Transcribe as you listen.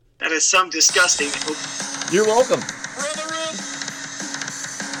is some disgusting. You're welcome.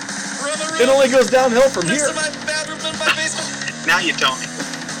 Brother, It only goes downhill from here. my bathroom in my basement. Now you tell me.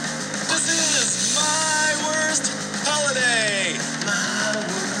 This is my worst holiday. My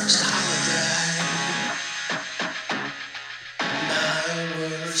worst holiday. My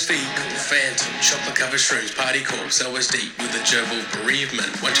worst. Fecal, phantom, chocolate covered shrooms, party corpse, LSD with a gerbil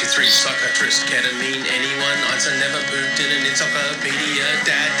bereavement. 1, 2, 3, psychiatrist, ketamine, anyone. Answer never pooped in an encyclopedia.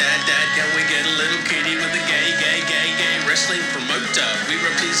 Dad, can we get a little kitty with a gay wrestling promoter? We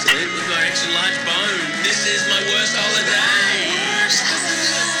rubbed his clit with my extra large bone. This is my worst holiday. This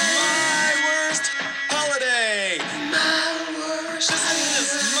is my worst holiday.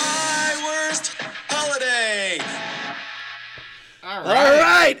 This is my worst holiday. All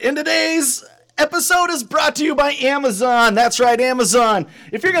right. And today's episode is brought to you by Amazon. That's right, Amazon.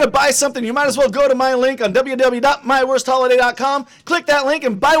 If you're going to buy something, you might as well go to my link on www.myworstholiday.com. Click that link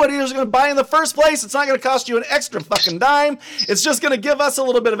and buy what it is you're going to buy in the first place. It's not going to cost you an extra fucking dime. It's just going to give us a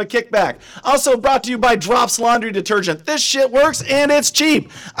little bit of a kickback. Also brought to you by Drops Laundry Detergent. This shit works and it's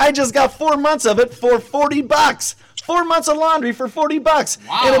cheap. I just got 4 months of it for $40. 4 months of laundry for $40.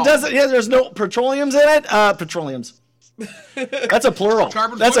 Wow. And it doesn't, there's no petroleums in it. Petroleums. That's a plural.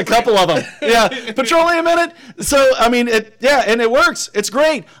 Carbon That's a footprint. couple of them. Yeah, petroleum in it. So, I mean, and it works. It's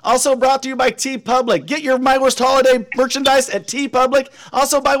great. Also brought to you by TeePublic. Get your My Worst Holiday merchandise at TeePublic.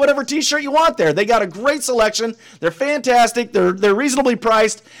 Also buy whatever t-shirt you want there. They got a great selection. They're fantastic. They're reasonably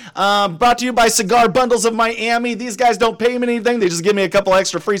priced. Brought to you by Cigar Bundles of Miami. These guys don't pay me anything. They just give me a couple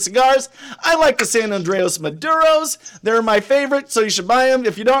extra free cigars. I like the San Andreas Maduros. They're my favorite, so you should buy them.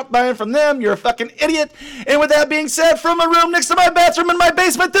 If you don't buy them from them, you're a fucking idiot. And with that being said, from a room next to my bathroom in my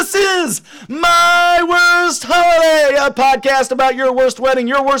basement, this is My Worst Holiday, a podcast about your worst wedding,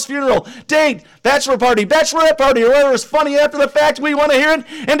 your worst funeral, date, bachelor party, bachelorette party, or whatever is funny after the fact. We want to hear it.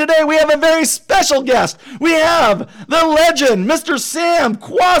 And today we have a very special guest. We have the legend, Mr. Sam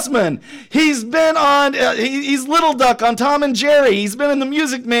Quasman. He's been on, he's Little Duck on Tom and Jerry. He's been in The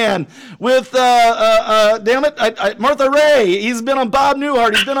Music Man with, Martha Ray. He's been on Bob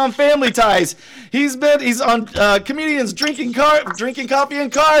Newhart. He's been on Family Ties. He's on Comedians Drinking Coffee in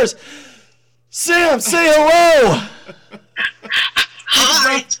Cars. Sam, say hello.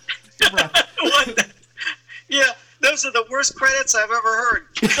 Hi. What the? Yeah, those are the worst credits I've ever heard.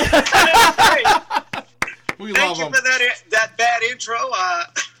 We Thank love you them. for that bad intro.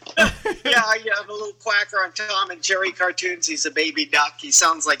 Yeah, I have a little quacker on Tom and Jerry cartoons. He's a baby duck. He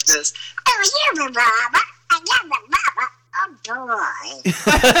sounds like this. Oh, yeah, Mama. I love Mama. Oh, boy.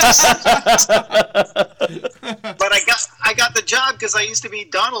 But I got the job because I used to be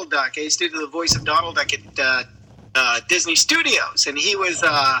Donald Duck. I used to do the voice of Donald Duck at Disney Studios, and he was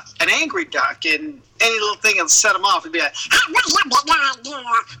an angry duck, and any little thing will set him off and be like,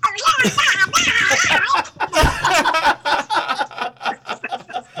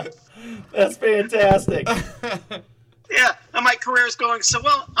 That's fantastic. yeah, and my career is going so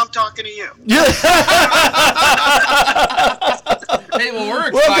well, I'm talking to you. Hey, well, we're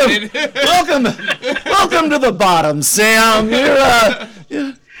excited. Welcome to the bottom, Sam.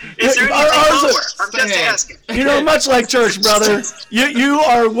 Is there anything lower? I'm just asking. You know, much like church, brother, you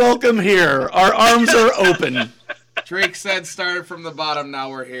are welcome here. Our arms are open. Drake said started from the bottom, now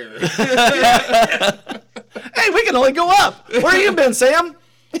we're here. Hey, we can only go up. Where have you been, Sam?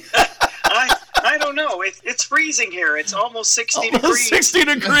 I don't know. It's freezing here. It's almost 60 Almost degrees. 60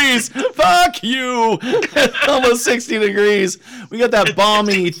 degrees. Fuck you. Almost 60 degrees. We got that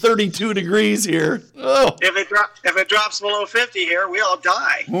balmy 32 degrees here. Oh. If it drops below 50 here, we all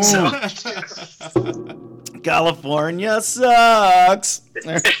die. So. California sucks.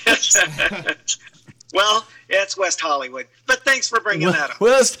 Well, it's West Hollywood. But thanks for bringing that up.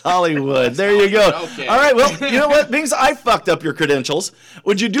 West Hollywood. There you go. Okay. All right. Well, you know what? Because I fucked up your credentials,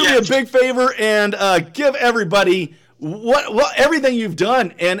 would you do me a big favor and give everybody what everything you've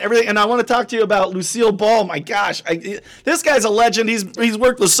done and everything? And I want to talk to you about Lucille Ball. My gosh, this guy's a legend. He's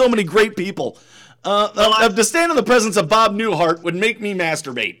worked with so many great people. To stand in the presence of Bob Newhart would make me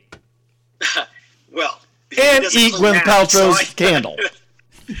masturbate Well. and eat Gwyneth Paltrow's candle.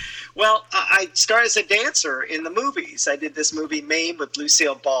 Well, I started as a dancer in the movies. I did this movie, Mame, with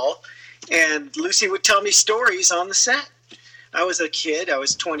Lucille Ball, and Lucy would tell me stories on the set. I was a kid. I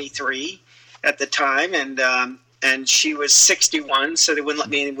was 23 at the time, and she was 61, so they wouldn't let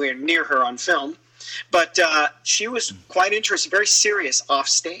me anywhere near her on film. But she was quite interesting, very serious off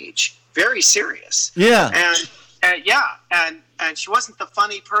stage, very serious. Yeah. And she wasn't the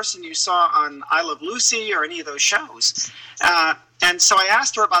funny person you saw on I Love Lucy or any of those shows. And so I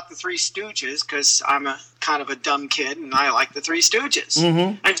asked her about the Three Stooges because I'm a kind of a dumb kid and I like the Three Stooges.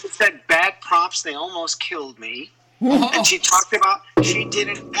 Mm-hmm. And she said, props. They almost killed me. And she talked about, she did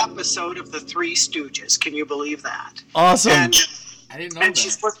an episode of the Three Stooges. Can you believe that? Awesome. And, I didn't know and that.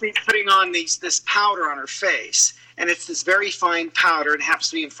 she's supposed to be putting on this powder on her face. And it's this very fine powder. It happens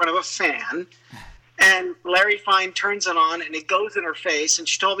to be in front of a fan. And Larry Fine turns it on, and it goes in her face. And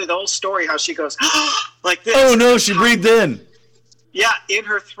she told me the whole story, how she goes, like this. Oh, no, she breathed in. Yeah, in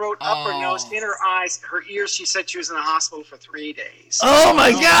her throat, up her Oh. nose, in her eyes, her ears. She said she was in the hospital for 3 days. Oh,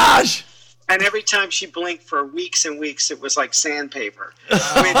 my gosh. And every time she blinked for weeks and weeks, it was like sandpaper.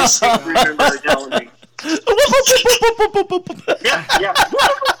 I mean, this thing I remember her telling me. Yeah.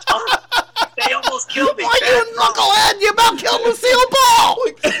 They almost killed me. Why, you knucklehead? You about killed Lucille Ball.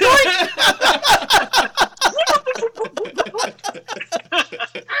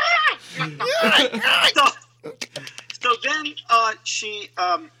 So then she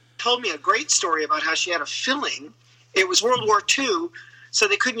told me a great story about how she had a filling. It was World War II, so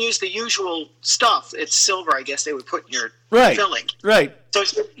they couldn't use the usual stuff. It's silver, I guess, they would put in your filling. Right. So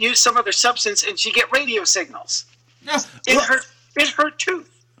she used some other substance, and she'd get radio signals in her tooth.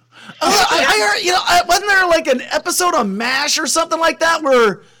 I heard, wasn't there like an episode of MASH or something like that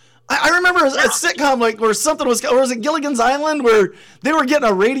where I remember a sitcom like where something was, or was it Gilligan's Island where they were getting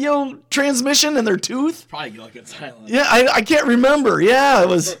a radio transmission in their tooth? Probably Gilligan's Island. Yeah, I can't remember. Yeah, it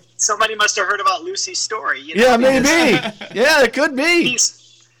was. Somebody must have heard about Lucy's story. Yeah, maybe. Yeah, it could be.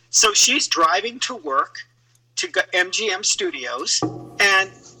 So she's driving to work to MGM Studios,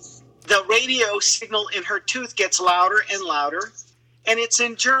 and the radio signal in her tooth gets louder and louder, and it's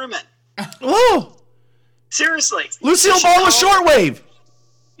in German. Oh, seriously. Lucille Ball was shortwave.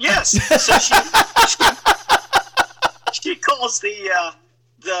 Yes. So she calls the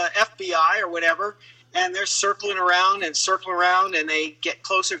FBI or whatever, and they're circling around, and they get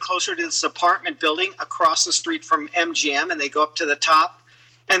closer and closer to this apartment building across the street from MGM, and they go up to the top,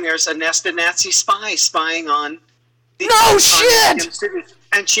 and there's a nest of Nazi spies spying on the shit!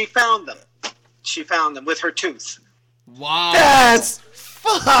 And she found them. She found them with her tooth. Wow. That's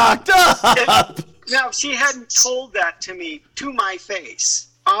fucked up. Now, if she hadn't told that to me to my face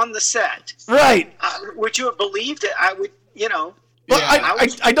on the set, right? Would you have believed it? I would, Well, yeah.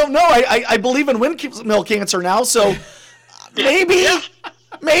 I don't know. I believe in windmill cancer now, so maybe. Yeah.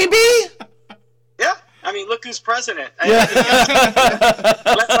 I mean, look who's president. Yeah.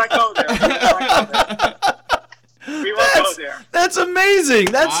 Let's not go there. We won't go there. That's amazing.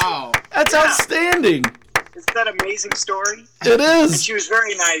 That's outstanding. Isn't that an amazing story? It is. And she was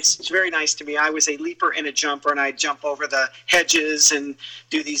very nice. She was very nice to me. I was a leaper and a jumper, and I'd jump over the hedges and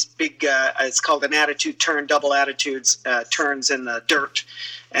do these big, it's called an attitude turn, double attitudes, turns in the dirt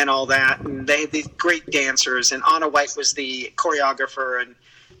and all that. And they had these great dancers, and Anna White was the choreographer, and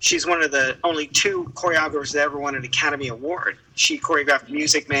she's one of the only two choreographers that ever won an Academy Award. She choreographed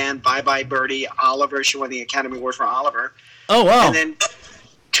Music Man, Bye Bye Birdie, Oliver. She won the Academy Award for Oliver. Oh, wow. And then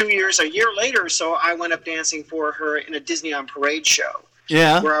a year later or so, I went up dancing for her in a Disney on Parade show.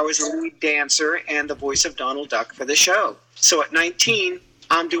 Yeah. Where I was a lead dancer and the voice of Donald Duck for the show. So at 19,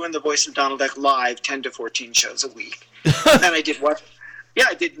 I'm doing the voice of Donald Duck live 10 to 14 shows a week. And I did what? Yeah,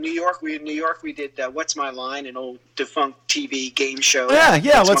 I did New York. In New York, we did What's My Line, an old defunct TV game show.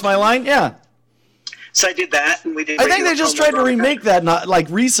 Yeah, What's My Line? Yeah. So I did that, and we did. I think they just tried to remake that, not like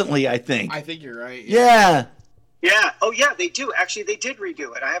recently. I think you're right. Yeah. Yeah. Oh, yeah. They do. Actually, they did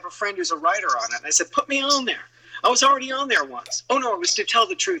redo it. I have a friend who's a writer on it, and I said, "Put me on there." I was already on there once. Oh no, it was To Tell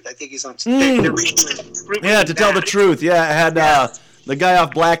the Truth. I think he's on. Yeah, To Tell the Truth. Yeah, it had the guy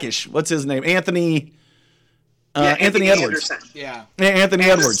off Blackish. What's his name? Anthony Edwards. Anderson. Yeah. Anthony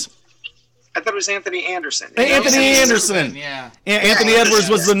Edwards. I thought it was Anthony Anderson. Anthony Anderson. Yeah. Anthony Edwards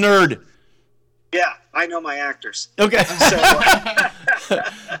was the nerd. Yeah, I know my actors. Okay. So,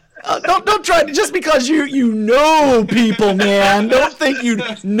 don't try to, just because you know people, man. Don't think you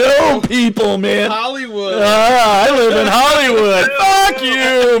know people, man. Hollywood. I live in Hollywood. Fuck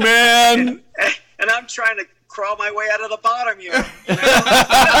you, man. And I'm trying to crawl my way out of the bottom here.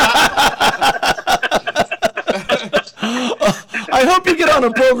 I hope you get on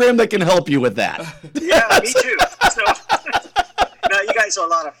a program that can help you with that. Yeah, me too. So, no, you guys are a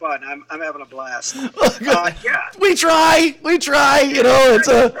lot of fun. I'm having a blast. Yeah. We try. It's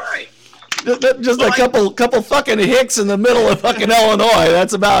just a couple fucking hicks in the middle of fucking Illinois.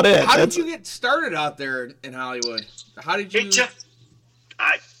 That's about it. How did you get started out there in Hollywood? How did you?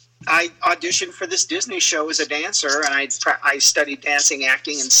 I auditioned for this Disney show as a dancer, and I studied dancing,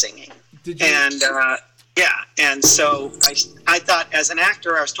 acting, and singing. Did you? And and so I thought, as an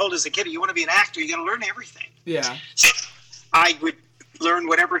actor, I was told as a kid, you want to be an actor, you got to learn everything. Yeah. So I would learn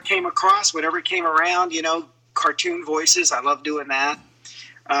whatever came across, whatever came around. Cartoon voices. I love doing that.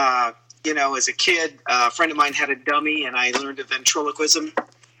 as a kid, a friend of mine had a dummy, and I learned a ventriloquism.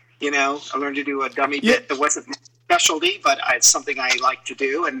 I learned to do a dummy bit that wasn't my specialty, but it's something I like to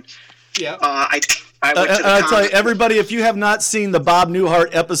do. And I went to the I'll tell you, everybody, if you have not seen the Bob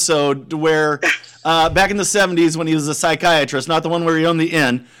Newhart episode where back in the 70s when he was a psychiatrist, not the one where he owned the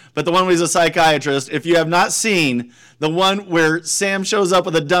inn, but the one where he's a psychiatrist, if you have not seen the one where Sam shows up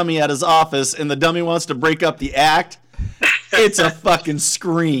with a dummy at his office and the dummy wants to break up the act, it's a fucking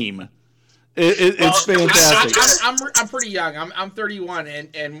scream. It's fantastic. I'm pretty young. I'm 31,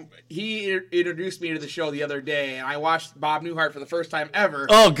 and he introduced me to the show the other day, and I watched Bob Newhart for the first time ever.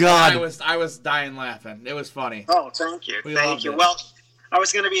 Oh God! I was dying laughing. It was funny. Oh, thank you, thank you. It. Well, I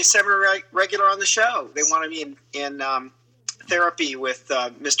was going to be a semi-regular on the show. They wanted me in therapy with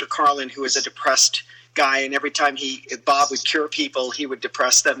Mr. Carlin, who was a depressed guy, and every time Bob would cure people, he would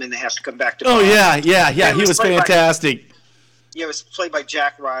depress them, and they have to come back to Bob. Oh yeah. He was fantastic. It was played by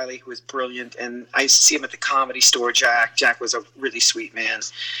Jack Riley, who was brilliant, and I used to see him at the Comedy Store. Jack was a really sweet man,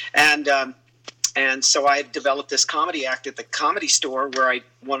 and so I developed this comedy act at the Comedy Store, where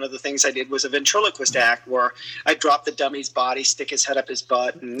one of the things I did was a ventriloquist act, where I dropped the dummy's body, stick his head up his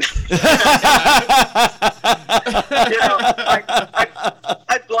butt, and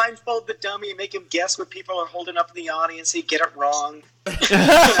I'd blindfold the dummy and make him guess what people are holding up in the audience. He'd get it wrong.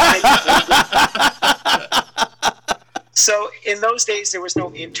 So in those days, there was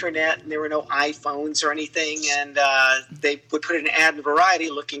no internet and there were no iPhones or anything, and they would put an ad in Variety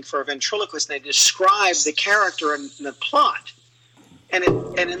looking for a ventriloquist, and they described the character and the plot. And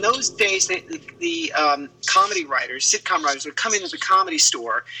in those days, the comedy writers, sitcom writers, would come into the Comedy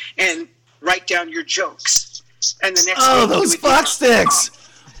Store and write down your jokes. And the next day, those fuck sticks!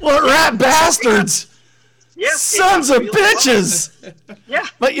 What rat bastards! Yes, sons of bitches. Yeah.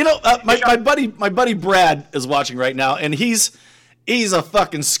 But my buddy Brad is watching right now, and he's a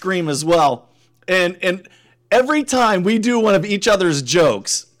fucking scream as well. And every time we do one of each other's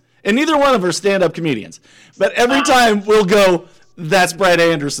jokes, and neither one of us stand-up comedians, but every time we'll go, that's Brad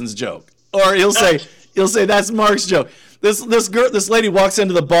Anderson's joke, or he'll say that's Mark's joke. This lady walks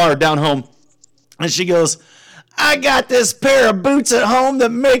into the bar down home, and she goes, I got this pair of boots at home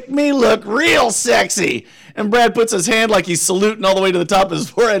that make me look real sexy. And Brad puts his hand like he's saluting all the way to the top of his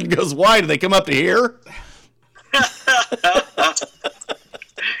forehead and goes, why? Do they come up to here?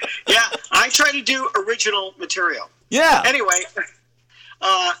 Yeah, I try to do original material. Yeah. Anyway,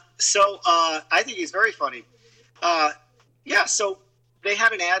 so I think he's very funny. So they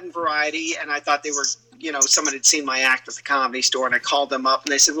had an ad in Variety, and I thought they were, someone had seen my act at the Comedy Store, and I called them up,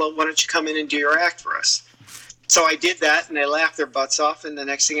 and they said, well, why don't you come in and do your act for us? So I did that, and they laughed their butts off, and the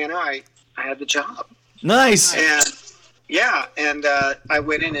next thing I know, I had the job. Nice. And I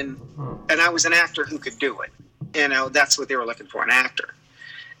went in, and I was an actor who could do it. That's what they were looking for, an actor.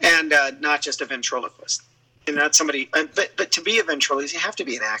 And not just a ventriloquist. And not somebody, but to be a ventriloquist, you have to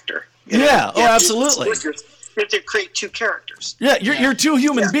be an actor. Absolutely. You have to create two characters. Yeah, you're two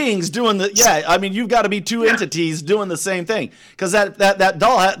human beings doing you've got to be two entities doing the same thing. Because that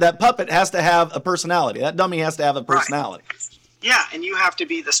doll, that puppet has to have a personality. That dummy has to have a personality. Right. Yeah, and you have to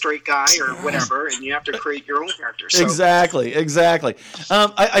be the straight guy or whatever, and you have to create your own character. So. Exactly.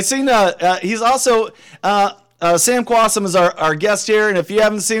 I seen he's also Sam Quassam is our guest here, and if you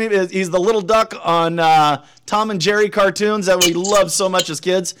haven't seen him, he's the little duck on Tom and Jerry cartoons that we love so much as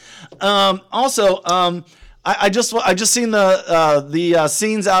kids. I just seen the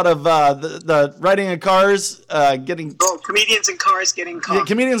scenes out of the riding in cars getting comedians in cars getting coffee. Yeah,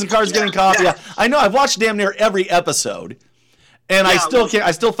 comedians in cars getting coffee. Yeah. I know. I've watched damn near every episode. And I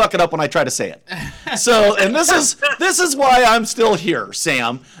still fuck it up when I try to say it. So, and this is why I'm still here,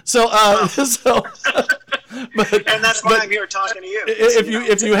 Sam. So, and that's why I'm here talking to you.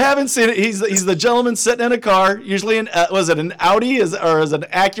 If you haven't seen it, he's the gentleman sitting in a car, usually was it an Audi or is it an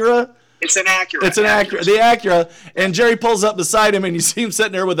Acura? It's an Acura. It's an Acura. The Acura, and Jerry pulls up beside him, and you see him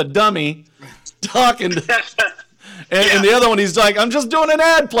sitting there with a dummy, talking. And the other one, he's like, "I'm just doing an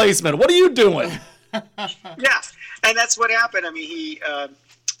ad placement. What are you doing?" Yeah. And that's what happened. I mean, he,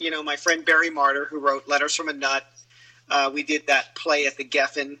 my friend Barry Martyr, who wrote Letters from a Nut, we did that play at the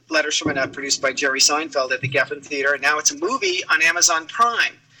Geffen, Letters from a Nut, produced by Jerry Seinfeld at the Geffen Theater, and now it's a movie on Amazon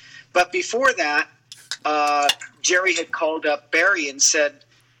Prime. But before that, Jerry had called up Barry and said,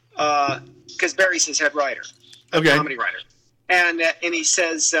 because Barry's his head writer, comedy writer, and he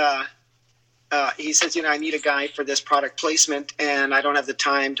says, I need a guy for this product placement, and I don't have the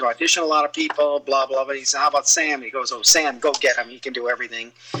time to audition a lot of people, blah, blah, blah. He said, how about Sam? And he goes, oh, Sam, go get him. He can do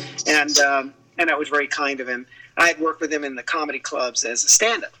everything. And that was very kind of him. I had worked with him in the comedy clubs as a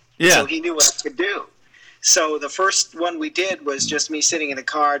stand-up. Yeah. So he knew what I could do. So the first one we did was just me sitting in a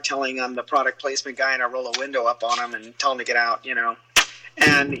car telling I'm the product placement guy, and I roll a window up on him and tell him to get out,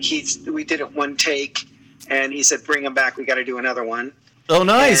 And we did it one take, and he said, "Bring him back. We got to do another one." Oh,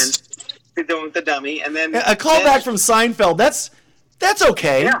 nice. And doing the dummy, and then a callback from Seinfeld. That's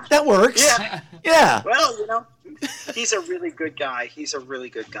okay. Yeah. That works. Yeah. Yeah. Well, he's a really good guy.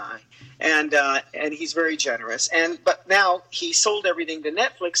 And he's very generous. But now he sold everything to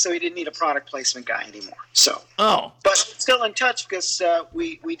Netflix, so he didn't need a product placement guy anymore. So. Oh. But still in touch because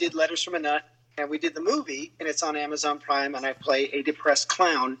we did Letters from a Nut, and we did the movie, and it's on Amazon Prime, and I play a depressed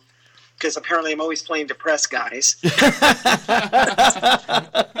clown because apparently I'm always playing depressed guys.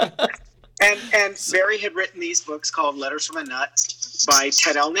 And Barry had written these books called Letters from a Nut by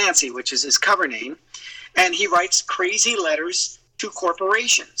Ted L. Nancy, which is his cover name. And he writes crazy letters to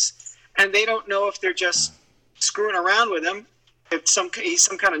corporations. And they don't know if they're just screwing around with him, if he's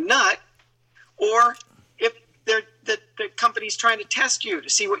some kind of nut, or if the company's trying to test you to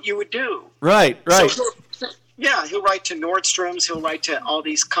see what you would do. Right. So he'll write to Nordstrom's, he'll write to all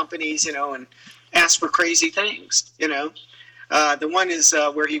these companies, and ask for crazy things, The one is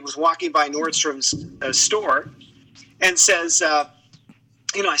where he was walking by Nordstrom's store and says, I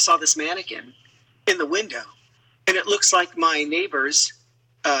saw this mannequin in the window, and it looks like my neighbor's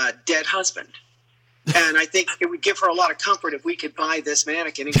dead husband. And I think it would give her a lot of comfort if we could buy this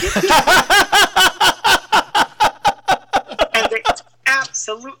mannequin and give it to her. And they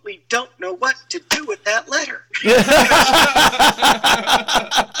absolutely don't know what to do with that letter.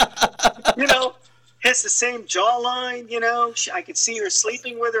 Has the same jawline, I could see her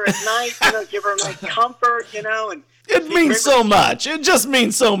sleeping with her at night, give her like comfort, and it means so much. It just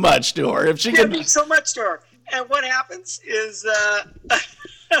means so much to her. If she It means so much to her. And what happens is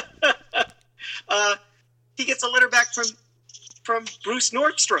he gets a letter back from Bruce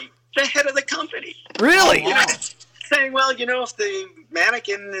Nordstrom, the head of the company. Really? Saying, well, if the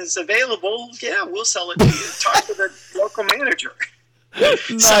mannequin is available, we'll sell it to you. Talk to the local manager.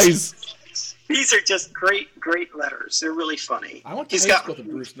 Nice. These are just great letters. They're really funny. I went to high school with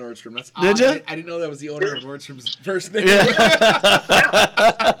Bruce Nordstrom. That's Did you? I didn't know that was the owner of Nordstrom's first name. Yeah.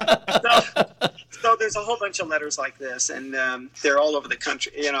 So there's a whole bunch of letters like this, and they're all over the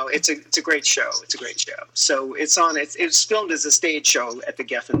country. It's a great show. It's a great show. So it's filmed as a stage show at the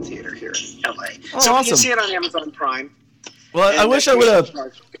Geffen Theater here in LA. Oh, so awesome. you can see it on Amazon Prime. Well, I wish I would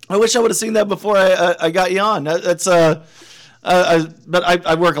have seen that before I got you on. That's but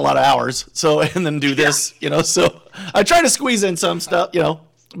I work a lot of hours, and then do this, so I try to squeeze in some stuff,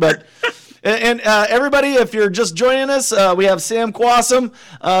 but, and everybody, if you're just joining us, we have Sam Quassam,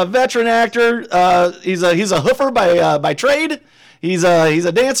 veteran actor. He's a hoofer by trade. He's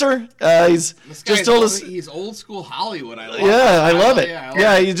a dancer. He's just told us. He's old school Hollywood. I love it. Yeah, I love it.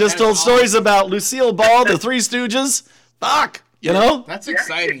 Yeah, he just told stories about Lucille Ball, the Three Stooges. Fuck, That's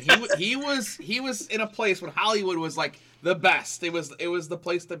exciting. He was in a place when Hollywood was like the best. It was the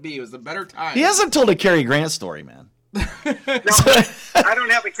place to be. It was the better time. He hasn't told a Cary Grant story, man. No, I don't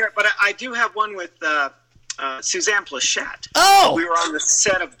have a character, but I do have one with Suzanne Plachette. Oh! We were on the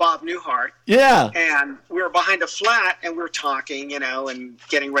set of Bob Newhart. Yeah. And we were behind a flat, and we were talking, and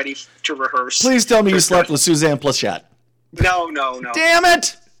getting ready to rehearse. Please tell me you slept with Suzanne Plachette. No. Damn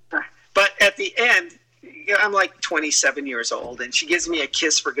it! But at the end, I'm like 27 years old, and she gives me a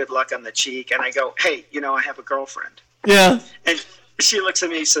kiss for good luck on the cheek, and I go, hey, I have a girlfriend. Yeah. And she looks at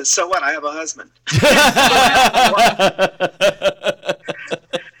me and says, so what? I have a husband.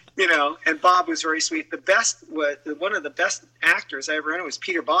 And Bob was very sweet. One of the best actors I ever knew was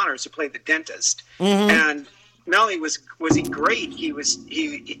Peter Bonners, who played the dentist. Mm-hmm. And not only was he great,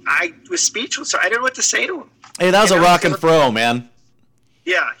 I was speechless. I didn't know what to say to him. Hey, that was a rockin' pro, man.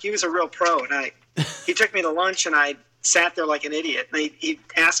 Yeah, he was a real pro. And he took me to lunch, and I sat there like an idiot. And he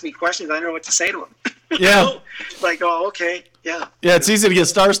asked me questions. I didn't know what to say to him. Yeah. Like, oh, okay, yeah. Yeah, it's easy to get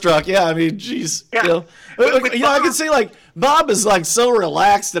starstruck. Yeah, I mean, geez. Yeah. I can see, like, Bob is, like, so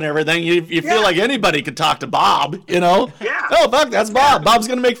relaxed and everything. You feel like anybody could talk to Bob, Yeah. Oh, fuck, that's Bob. Bob's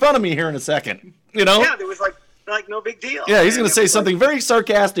going to make fun of me here in a second, Yeah, there was, like no big deal. Yeah, he's going to say something very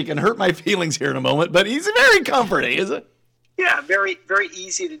sarcastic and hurt my feelings here in a moment, but he's very comforting, isn't it? Yeah, very, very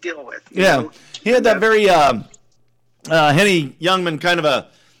easy to deal with. Yeah. He had that very Henny Youngman kind of a,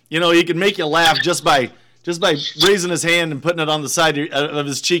 he could make you laugh just by raising his hand and putting it on the side of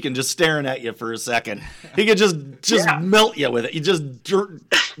his cheek and just staring at you for a second. He could just melt you with it. He just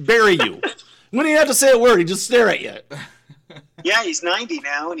bury you. When he have to say a word, he just stare at you. Yeah, he's 90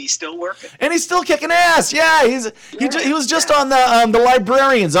 now and he's still working. And he's still kicking ass. Yeah, he was just on the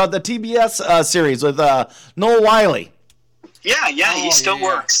Librarians on the TBS series with Noel Wiley. Yeah, he still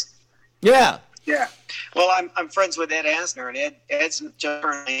works. Yeah. Yeah. Well, I'm friends with Ed Asner, and Ed's just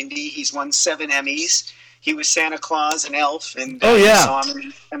turned 90. He's won 7 Emmys. He was Santa Claus and Elf, and Oh, yeah. saw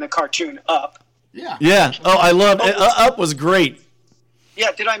him in the cartoon Up. Yeah. Yeah. Oh, I love it. Up was great.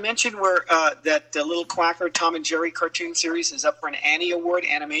 Yeah, did I mention where that Little Quacker Tom and Jerry cartoon series is up for an Annie Award,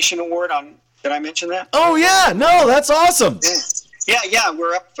 Animation Award? Did I mention that? Oh, yeah. No, that's awesome. Yeah.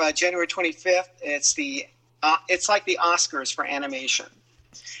 We're up January 25th. It's it's like the Oscars for animation.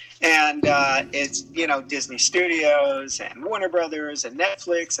 And it's, Disney Studios and Warner Brothers and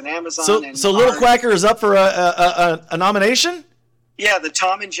Netflix and Amazon. So Little Quacker is up for a nomination? Yeah, the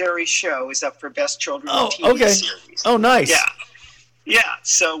Tom and Jerry show is up for Best Children's TV okay. Series. Oh, nice. Yeah.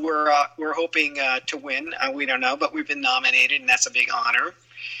 So we're hoping to win. We don't know, but we've been nominated, and that's a big honor.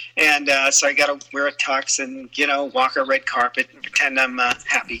 And so I got to wear a tux and walk a red carpet and pretend I'm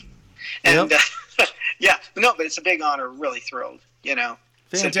happy. And but it's a big honor. Really thrilled.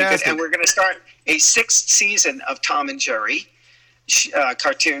 Fantastic. And we're going to start a 6th season of Tom and Jerry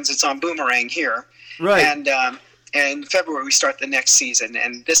cartoons. It's on Boomerang here. Right. And in February, we start the next season.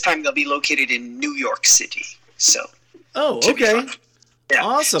 And this time they'll be located in New York City. So. Oh, should be okay. fun. Yeah.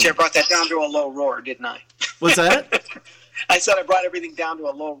 Awesome. See, I brought that down to a low roar, didn't I? What's that? I said I brought everything down to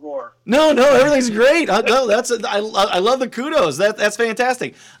a low roar. No, everything's great. I love the kudos. That's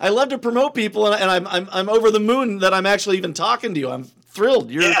fantastic. I love to promote people, and I'm over the moon that I'm actually even talking to you. I'm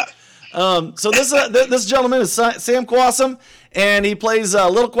thrilled. So this gentleman is Sam Quassam, and he plays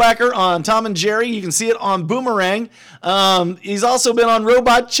Little Quacker on Tom and Jerry. You can see it on Boomerang. He's also been on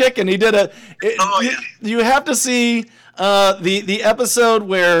Robot Chicken. He did you have to see the episode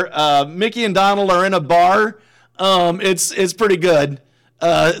where Mickey and Donald are in a bar. It's pretty good.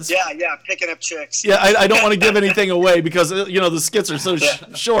 Picking up chicks. Yeah, I don't want to give anything away because the skits are so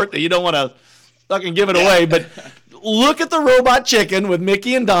short that you don't want to fucking give it away. But look at the Robot Chicken with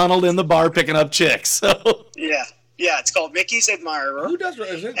Mickey and Donald in the bar picking up chicks. So yeah, it's called Mickey's Admirer. Who does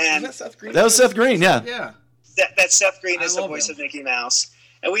is that Seth Green? That was Seth Green. Yeah. Yeah. That Seth Green is the voice of Mickey Mouse,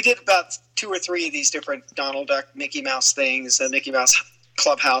 and we did about 2 or 3 of these different Donald Duck, Mickey Mouse things, Mickey Mouse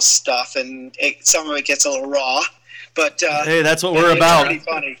Clubhouse stuff, and some of it gets a little raw. But hey, that's what we're about. It's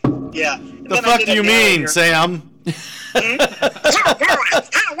pretty funny. Yeah. The fuck do you mean, Sam?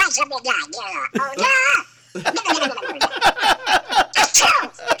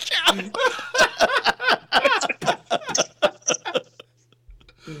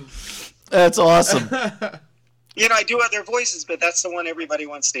 That's awesome. I do other voices, but that's the one everybody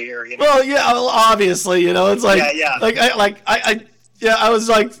wants to hear. Well, yeah, obviously, it's like, I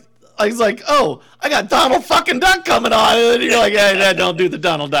was like, oh, I got Donald fucking Duck coming on, and you're like, hey, don't do the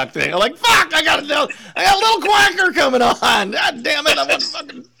Donald Duck thing. I'm like, fuck, I got Little Quacker coming on. God damn it,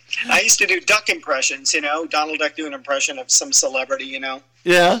 I used to do duck impressions. Donald Duck do an impression of some celebrity.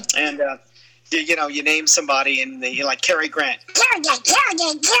 Yeah. And you name somebody, and you're like Cary Grant.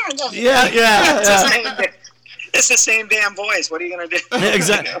 Yeah. It's the same damn voice. What are you gonna do?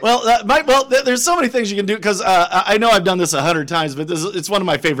 Exactly. Well, there's so many things you can do because I know I've done this 100 times, but it's one of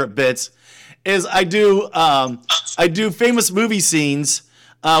my favorite bits. Is I do famous movie scenes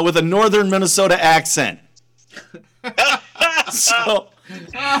with a northern Minnesota accent. So,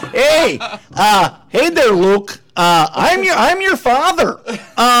 hey there, Luke. I'm your father.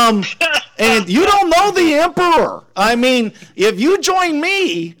 And you don't know the Emperor. I mean, if you join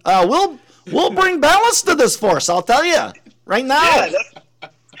me, we'll bring balance to this force. I'll tell you right now. Yeah,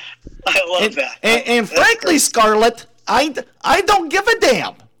 I love that. And frankly, Scarlett, I don't give a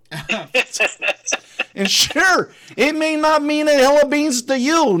damn. And sure, it may not mean a hill of beans to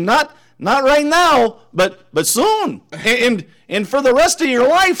you, not right now, but soon, and for the rest of your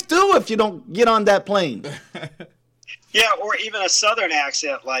life too, if you don't get on that plane. Yeah, or even a Southern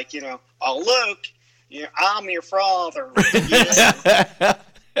accent, like oh Luke, I'm your father.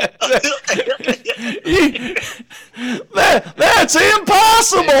 That's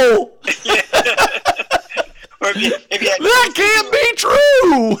impossible. Or if you had, that can't be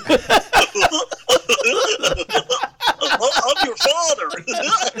true. I'm your father.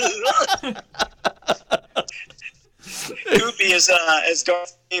 Goofy as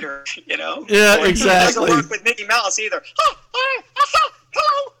Darth Vader, Yeah, or exactly. He doesn't work with Mickey Mouse either.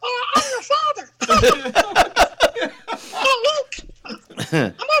 Hello, I'm your father. Oh, Luke,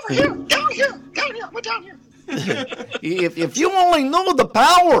 I'm over here, down here, we're down here. If you only know the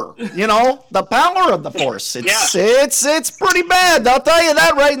power, the power of the Force, it's pretty bad. I'll tell you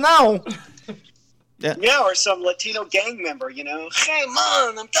that right now. Yeah, or some Latino gang member, Hey,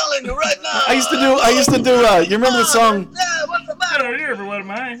 Mom, I'm telling you right now. I used to do. You remember the song? Yeah, what's the matter? What am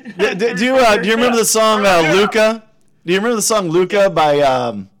I? Do you remember the song Luca? Do you remember the song Luca by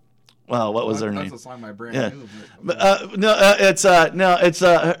Well, what was her That's name? a song my brand Yeah. knew. It's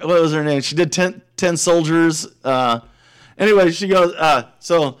what was her name? She did 10 Soldiers. Anyway, she goes,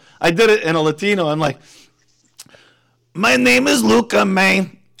 so I did it in a Latino. I'm like, my name is Luca,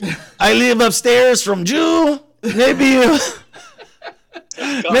 man. I live upstairs from Jew. Maybe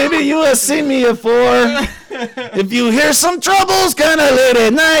you have seen me before. If you hear some troubles kind of late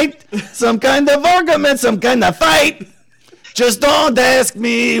at night, some kind of argument, some kind of fight, just don't ask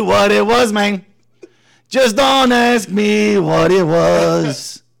me what it was, man. Just don't ask me what it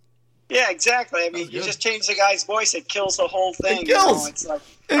was. Yeah, exactly. I mean, you just change the guy's voice, it kills the whole thing. It kills. You know? It's like,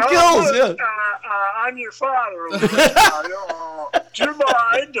 It kills, yeah. I'm your father. Do you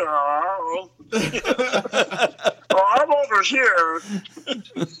mind? I'm over here.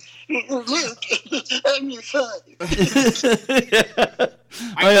 Luke, I'm your father.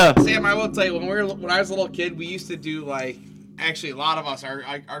 Sam, I will tell you, when I was a little kid, we used to do actually a lot of us,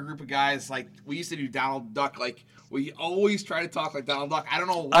 our group of guys, we used to do Donald Duck. We always try to talk like Donald Duck. I don't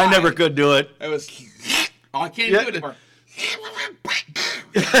know why. I never could do it. It was, I can't do it anymore.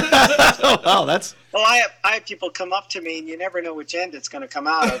 Oh, that's. Well, I have people come up to me, and you never know which end it's going to come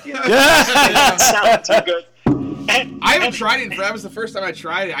out of. You know, Yeah. it doesn't sound too good. I haven't tried it. That was the first time I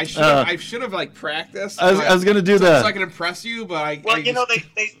tried it. I should have practiced. I was going to do that. so I can impress you, but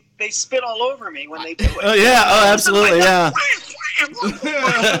they spit all over me when they do it. Oh, yeah. Oh, absolutely. Yeah.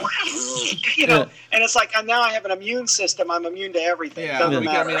 You know, and it's like now I have an immune system. I'm immune to everything. Yeah, Doesn't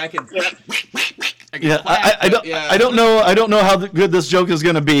matter. I can. Yeah. Yeah. I don't know. I don't know how good this joke is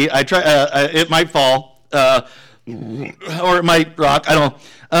going to be. I try. It might fall, or it might rock. I don't.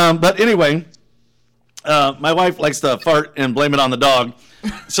 But anyway, my wife likes to fart and blame it on the dog.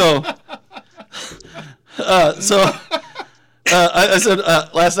 So, I said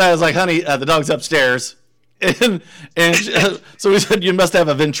last night, I was like, honey, the dog's upstairs. And so we said, you must have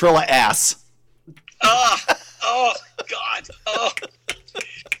a ventrilo ass. Oh, God. Oh.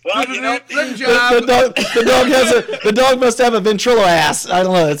 Well, you know, The dog must have a ventrilo ass. I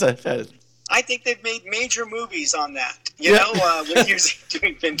don't know. I think they've made major movies on that. You know, with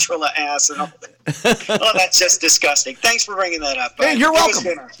doing ventrilo ass and all that. Oh, that's just disgusting. Thanks for bringing that up. Hey, you're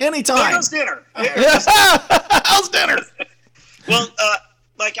welcome. Anytime. There goes dinner. How's dinner? Well,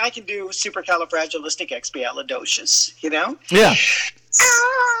 I can do supercalifragilisticexpialidocious, you know? Yeah.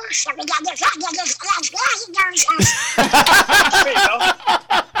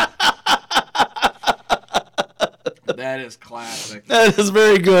 That is classic. That is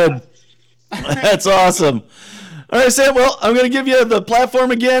very good. That's awesome. All right, Sam. Well, I'm going to give you the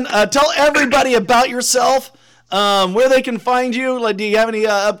platform again. Tell everybody about yourself, where they can find you. Do you have any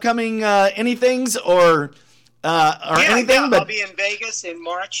upcoming anythings or anything? I'll be in Vegas in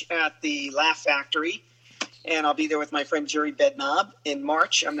March at the Laugh Factory, and I'll be there with my friend Jerry Bednob in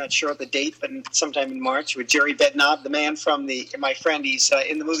March. I'm not sure of the date, but sometime in March with Jerry Bednob, the man from my friend. He's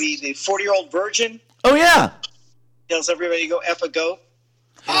in the movie The 40-Year-Old Virgin. Oh, yeah. Tells everybody to go F a goat.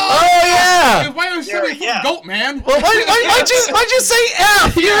 Oh, yeah. Why was you goat, man? Well, why'd you say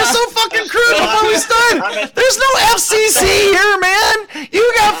F? You were so fucking crude before we started. There's no FCC here, man.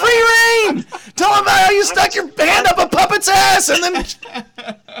 You got free reign. Tell them about how you stuck your hand up a puppet's ass and then...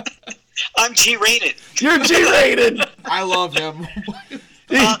 I'm G-rated. You're G-rated. I love him.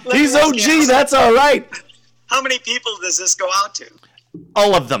 He's OG. That's all right. How many people does this go out to?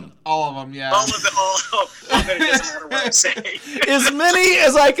 All of them. All of them, yeah. All of them. It doesn't matter what I'm saying. As many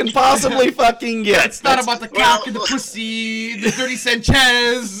as I can possibly fucking get. It's not about the cock and the pussy, the 30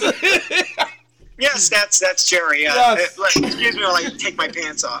 Sanchez. Yes, that's Jerry. Yes. Excuse me while I take my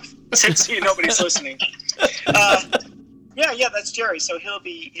pants off, since nobody's listening. Yeah, that's Jerry. So he'll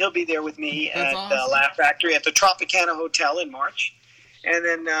be there with me at the Laugh Factory at the Tropicana Hotel in March, and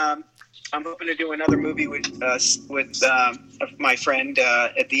then I'm hoping to do another movie with my friend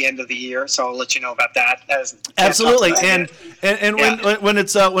at the end of the year. So I'll let you know about that. Absolutely, and when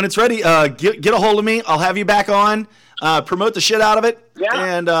it's ready, get a hold of me. I'll have you back on. Promote the shit out of it.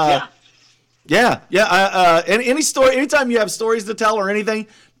 Yeah. Any story, anytime you have stories to tell or anything,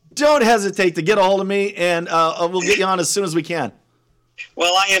 don't hesitate to get a hold of me, and we'll get you on as soon as we can.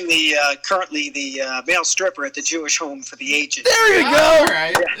 Well, I am currently the male stripper at the Jewish Home for the Aged. There you go. All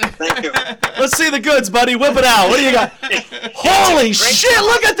right. Yeah, thank you. Let's see the goods, buddy. Whip it out. What do you got? Holy shit!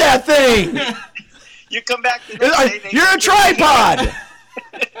 Look at that thing. You come back the next day. You're a tripod.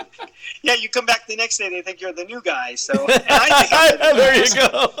 Yeah, you come back the next day, they think you're the new guy. So and I think I'm the new there guy, you so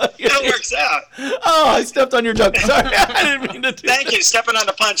go. It works out. Oh, I stepped on your joke. Sorry, I didn't mean to do Thank that. you. Stepping on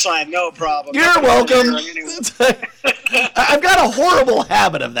the punchline, no problem. You're welcome. I've got a horrible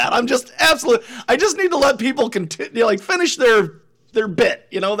habit of that. I just need to let people continue, finish their their bit.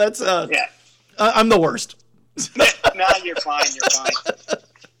 You know, that's Yeah. I'm the worst. No, you're fine. You're fine.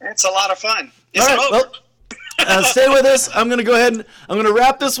 It's a lot of fun. Is All it right, over? well, stay with us. I'm going to go ahead and I'm going to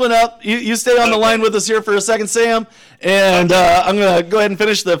wrap this one up. You stay on the line with us here for a second, Sam. And I'm going to go ahead and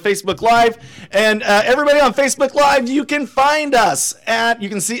finish the Facebook Live. And everybody on Facebook Live, you can find us you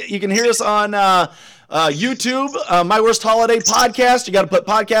can hear us on YouTube, My Worst Holiday Podcast. You got to put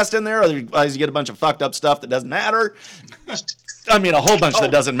podcast in there, otherwise you get a bunch of fucked up stuff that doesn't matter. I mean, a whole bunch that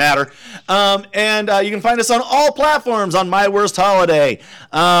doesn't matter. And you can find us on all platforms on My Worst Holiday.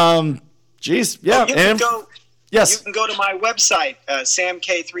 Yes. You can go to my website,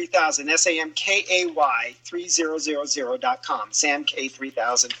 SamK3000, SamKay3000.com,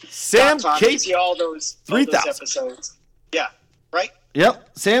 SamK3000. SamK You see all those episodes. Yeah, right?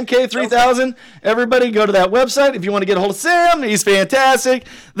 Yep, SamK3000. Everybody go to that website if you want to get a hold of Sam. He's fantastic.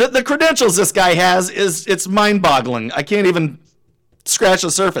 The credentials this guy has it's mind-boggling. I can't even scratch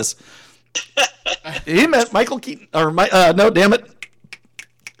the surface. He met Michael Keaton, no, damn it.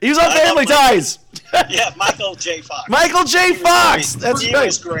 He was on Family Ties. Yeah, Michael J. Fox. Michael J. Fox. That's He great.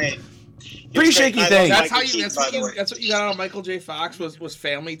 was great. Pretty shaky thing. That's Michael how you. Keaton, by the way. That's what you got out of Michael J. Fox was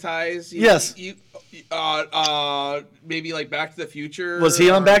Family Ties. Yes. Maybe like Back to the Future. Was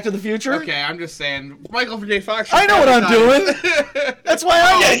he on Back to the Future? Okay, I'm just saying Michael J. Fox. I know what I'm doing. That's why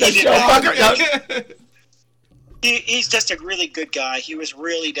I like that he show. did. Fucker. He's just a really good guy. He was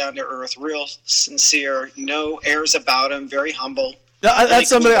really down to earth, real sincere, no airs about him, very humble. That's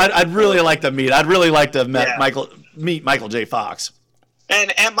somebody I'd really like to meet. I'd really like to meet Yeah. Michael J. Fox.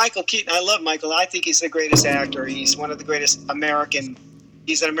 And Michael Keaton, I love Michael. I think he's the greatest actor. He's one of the greatest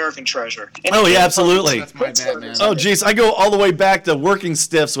he's an American treasure. And Oh, he yeah, came absolutely. from That's my bad, man. Oh, geez, I go all the way back to Working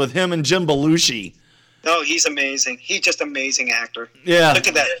Stiffs with him and Jim Belushi. Oh, he's amazing. He's just an amazing actor. Yeah. Look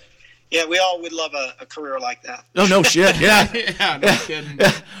at that. Yeah, we all would love a career like that. Oh, no shit. Yeah. Yeah, no kidding.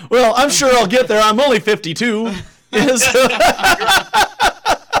 Well, I'm sure I'll get there. I'm only 52. Yes.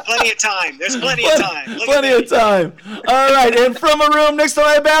 Plenty of time. There's plenty of time. Look Plenty at of time. All right, and from a room next to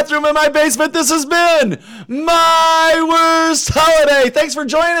my bathroom in my basement, this has been My Worst Holiday. Thanks for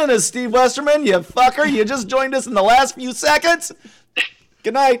joining us, Steve Westerman, you fucker. You just joined us in the last few seconds.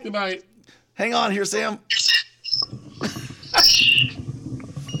 Good night. Good night. Hang on here, Sam.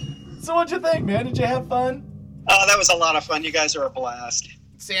 So what'd you think, man? Did you have fun? Oh, that was a lot of fun. You guys are a blast.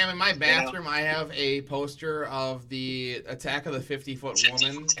 Sam, in my bathroom, I have a poster of the Attack of the 50-Foot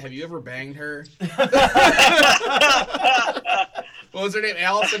Woman. Have you ever banged her? What was her name?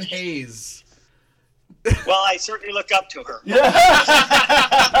 Allison Hayes. Well, I certainly look up to her.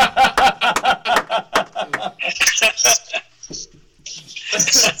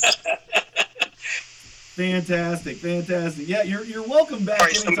 Fantastic. Yeah, you're welcome back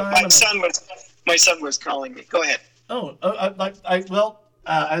Sorry, anytime. my son was calling me. Go ahead.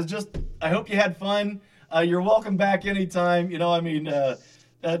 I hope you had fun. You're welcome back anytime. You know, I mean,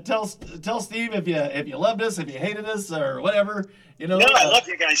 tell Steve if you loved us, if you hated us, or whatever. You know. No, I love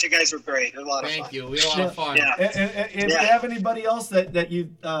you guys. You guys were great. It was a lot of fun. Thank you. We had a lot of fun. Yeah. And if you have anybody else that you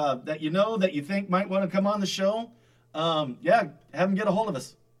think might want to come on the show, have them get a hold of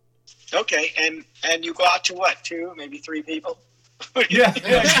us. Okay, and you go out to what? 2, maybe 3 people? Yeah,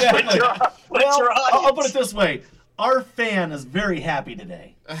 exactly. What's your I'll put it audience? this way. Our fan is very happy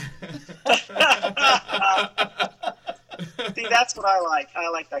today. See, that's what I like. I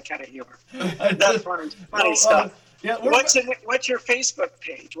like that kind of humor. That's funny stuff. Yeah, What's your Facebook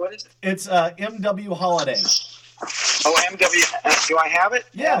page? What is it? It's MW Holiday. Oh, MW. Do I have it?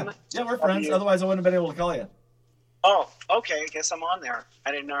 Yeah, we're friends. MW. Otherwise, I wouldn't have been able to call you. Oh, okay. I guess I'm on there.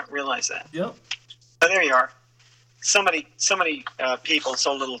 I did not realize that. Yep. Oh, there you are. So many people,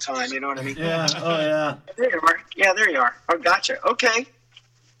 so little time. You know what I mean? Yeah. Oh, yeah. There you are. Yeah, there you are. Oh, gotcha. Okay.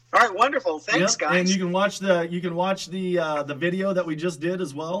 All right. Wonderful. Thanks, Yep. guys. And you can watch the video that we just did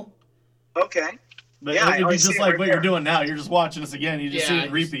as well. Okay. But Yeah, I it'd be always just see it like right what there. you're doing now. You're just watching us again. You just see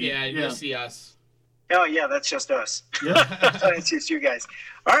it repeat. You just see us. Oh, yeah. That's just us. Yep. That's just you guys.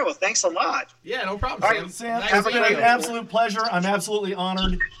 All right. Well, thanks a lot. Yeah, no problem, All Sam. right, Sam, Nice it's to been meet an you. absolute pleasure. I'm absolutely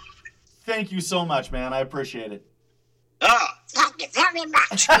honored. Thank you so much, man. I appreciate it. Thank you very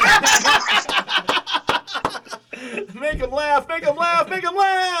much. Make him laugh. Make him laugh. Make him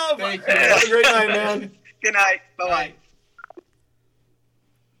laugh. Thank you. Have a great night, man. Good night. Bye-bye.